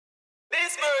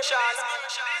This version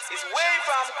is way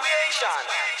from creation.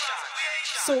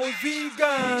 So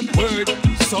vegan word,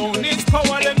 sound is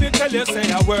power, let me tell you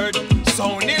say a word.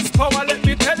 Sound is power, let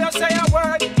me tell you say a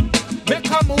word.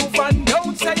 Make a move and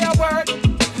don't say a word.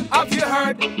 Have you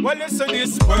heard? Well, listen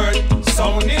this word.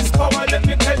 Sound is power, let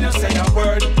me tell you say a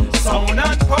word. Sound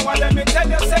and power, let me tell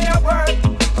you say a word.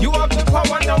 You have the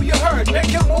power, now you heard.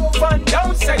 Make you move and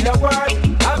don't say a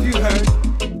word. Have you heard?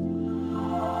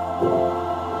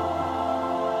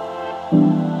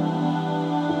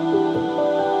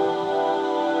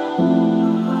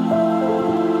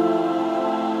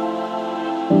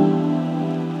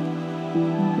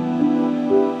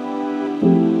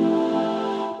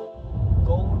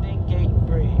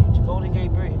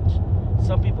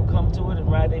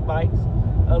 Their bikes,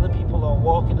 other people are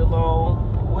walking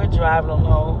along, we're driving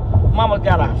along. Mama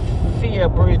got a fear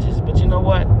of bridges, but you know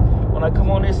what? When I come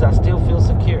on this, I still feel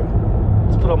secure.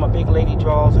 Just put on my big lady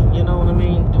drawers and you know what I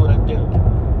mean? Do what I do.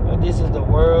 But this is the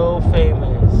world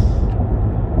famous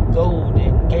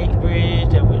Golden Gate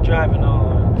Bridge that we're driving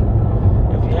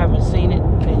on. If you haven't seen it,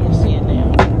 then you'll see it now.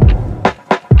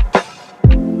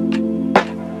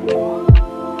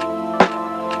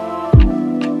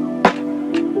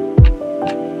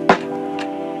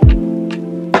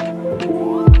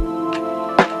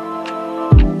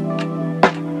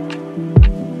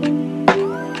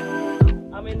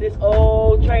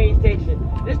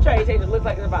 This train station looks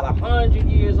like it's about 100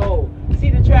 years old. See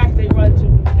the tracks they run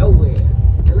to? Nowhere.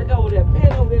 And look over there,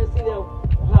 pan over there and see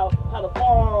how the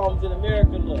farms in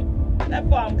America look. That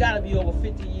farm gotta be over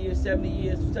 50 years, 70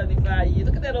 years, 75 years.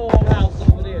 Look at that old house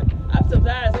over there. I'm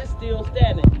surprised it's still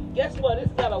standing. Guess what?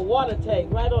 It's got a water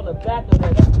tank right on the back of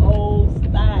it. That's old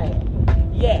style.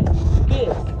 Yes,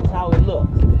 this is how it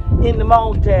looks. In the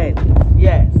mountains.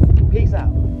 Yes. Peace out.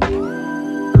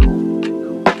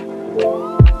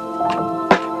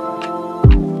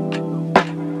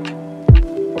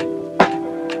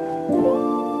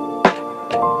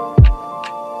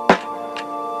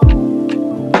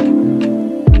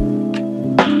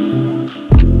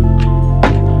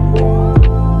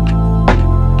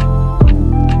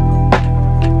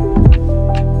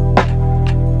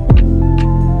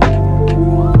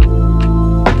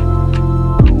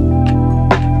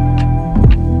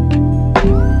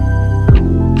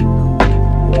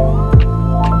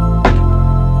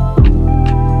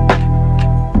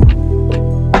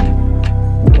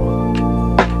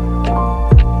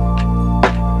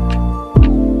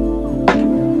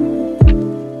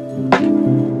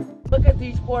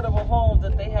 Portable homes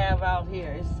that they have out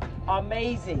here. It's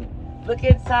amazing. Look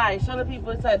inside. Show the people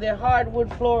inside. There are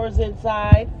hardwood floors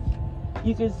inside.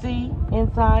 You can see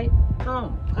inside.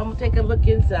 Come take a look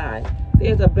inside.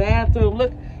 There's a bathroom.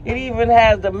 Look, it even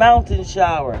has the mountain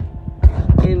shower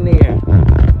in there.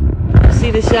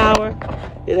 See the shower?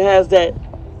 It has that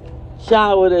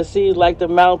shower that seems like the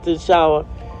mountain shower.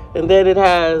 And then it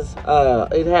has a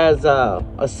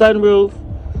sunroof.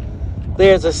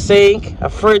 There's a sink, a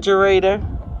refrigerator,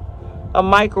 a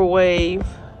microwave.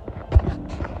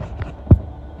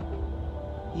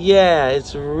 Yeah,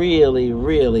 it's really,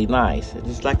 really nice.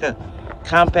 It's like a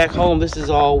compact home. This is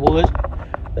all wood.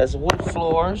 That's wood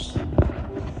floors.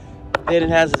 Then it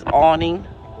has its awning.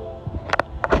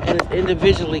 And it's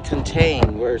individually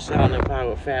contained. We're Sound and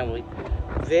Power family.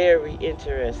 Very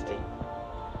interesting.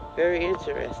 Very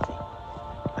interesting.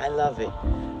 I love it.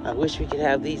 I wish we could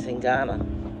have these in Ghana.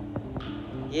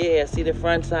 Yeah, see the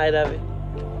front side of it?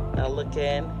 Now look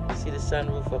in, see the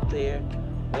sunroof up there,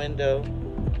 window.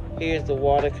 Here's the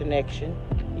water connection,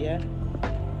 yeah.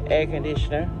 Air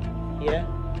conditioner, yeah.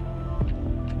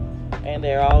 And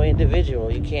they're all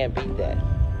individual, you can't beat that.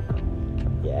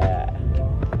 Yeah.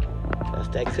 That's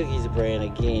that Cookies brand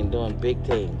again, doing big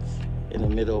things in the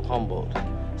middle of Humboldt.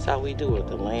 That's how we do it,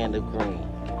 the land of green.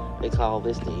 They call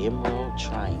this the Emerald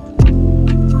Triangle.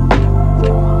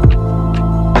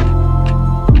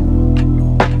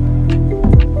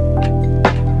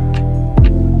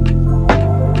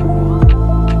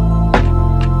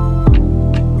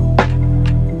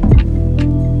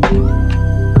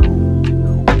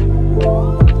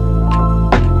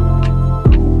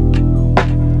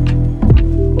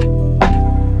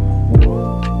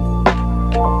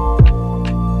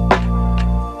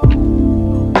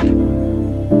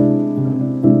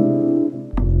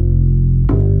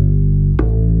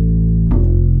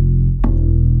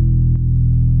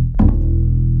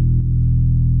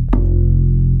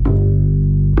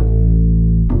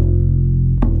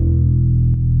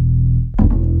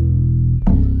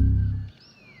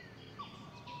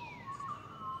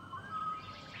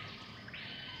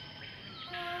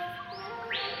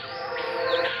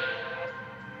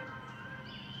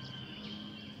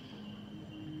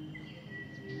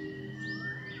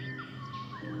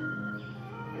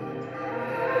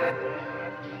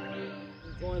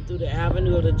 through the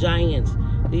Avenue of the Giants.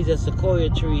 These are sequoia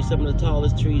trees. Some of the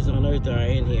tallest trees on earth are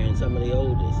in here, and some of the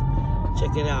oldest.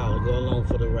 Check it out and go along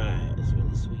for the ride. It's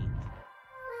really sweet.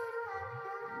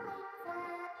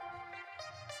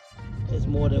 There's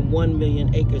more than 1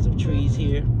 million acres of trees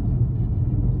here.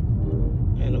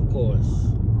 And of course,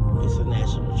 it's a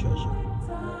national treasure.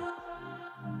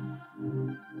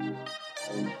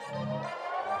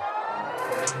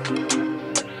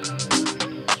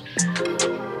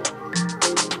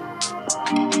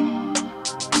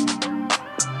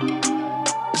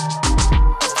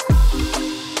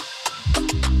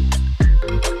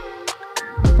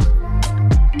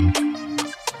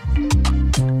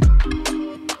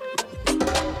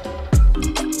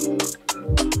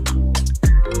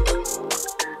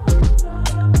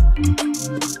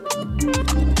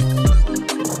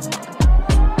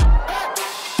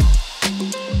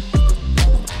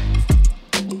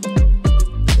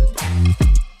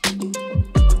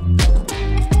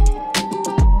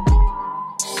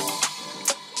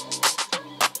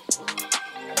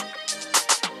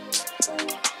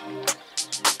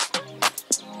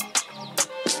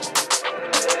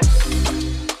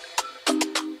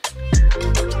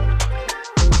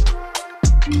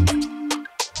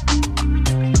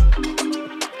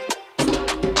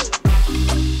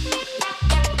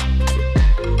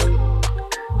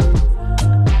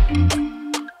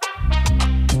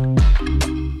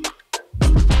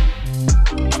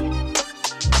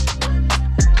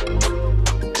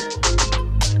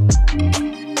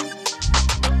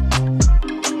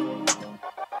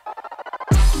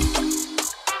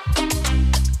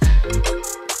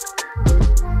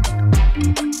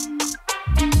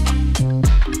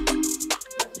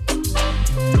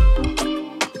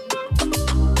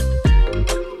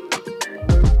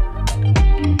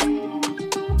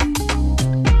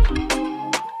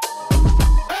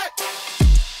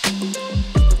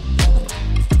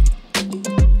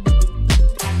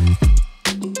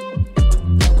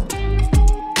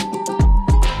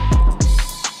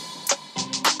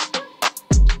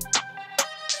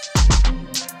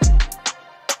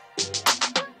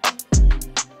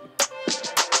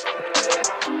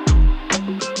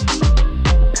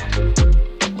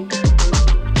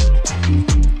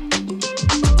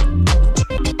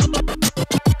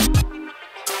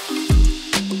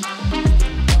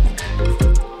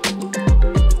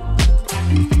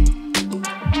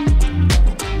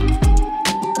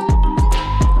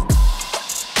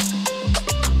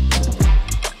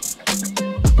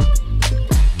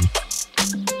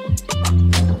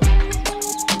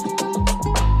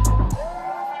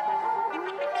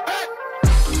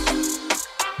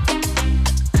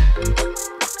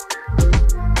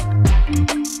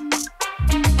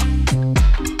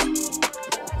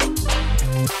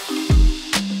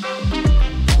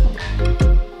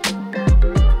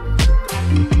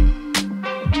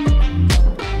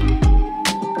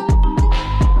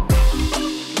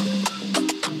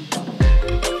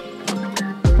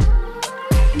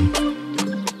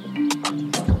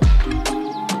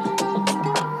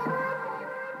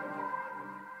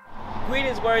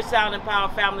 Greetings, Word, Sound, and Power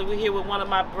family. We're here with one of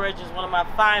my bridges, one of my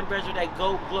fine bridges that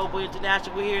go global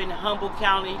international. We're here in Humboldt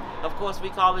County. Of course, we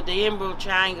call it the Emerald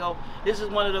Triangle. This is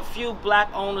one of the few black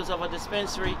owners of a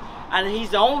dispensary, and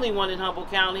he's the only one in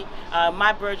Humboldt County.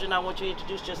 My bridge, I want you to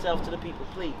introduce yourself to the people,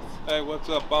 please. Hey, what's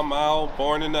up? I'm Al,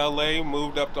 born in LA,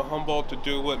 moved up to Humboldt to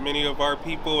do what many of our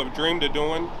people have dreamed of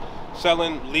doing,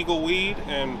 selling legal weed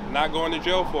and not going to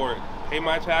jail for it. Pay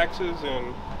my taxes,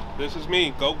 and this is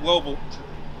me. Go global.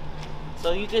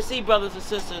 So you can see, brothers and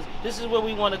sisters, this is where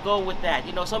we want to go with that.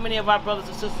 You know, so many of our brothers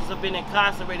and sisters have been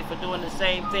incarcerated for doing the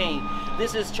same thing.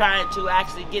 This is trying to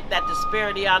actually get that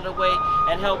disparity out of the way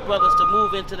and help brothers to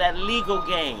move into that legal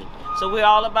game. So we're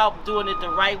all about doing it the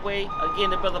right way.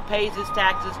 Again, the brother pays his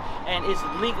taxes and it's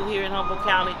legal here in Humboldt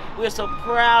County. We're so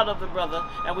proud of the brother,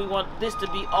 and we want this to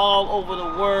be all over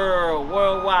the world,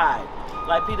 worldwide.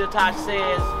 Like Peter Tosh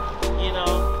says, you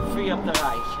know, free up the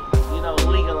rights, you know,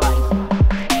 legalize it.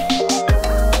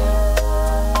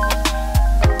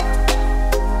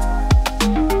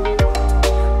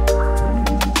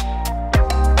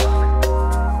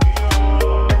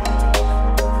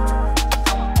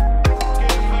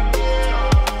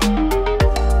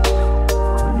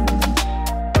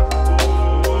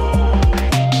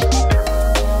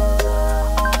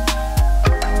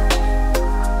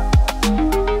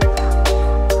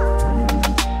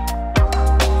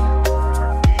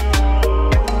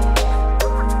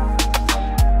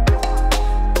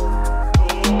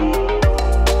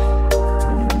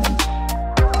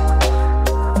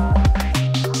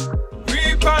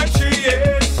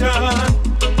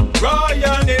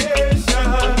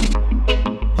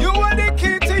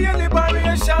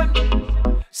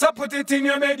 it in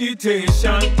your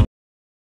meditation.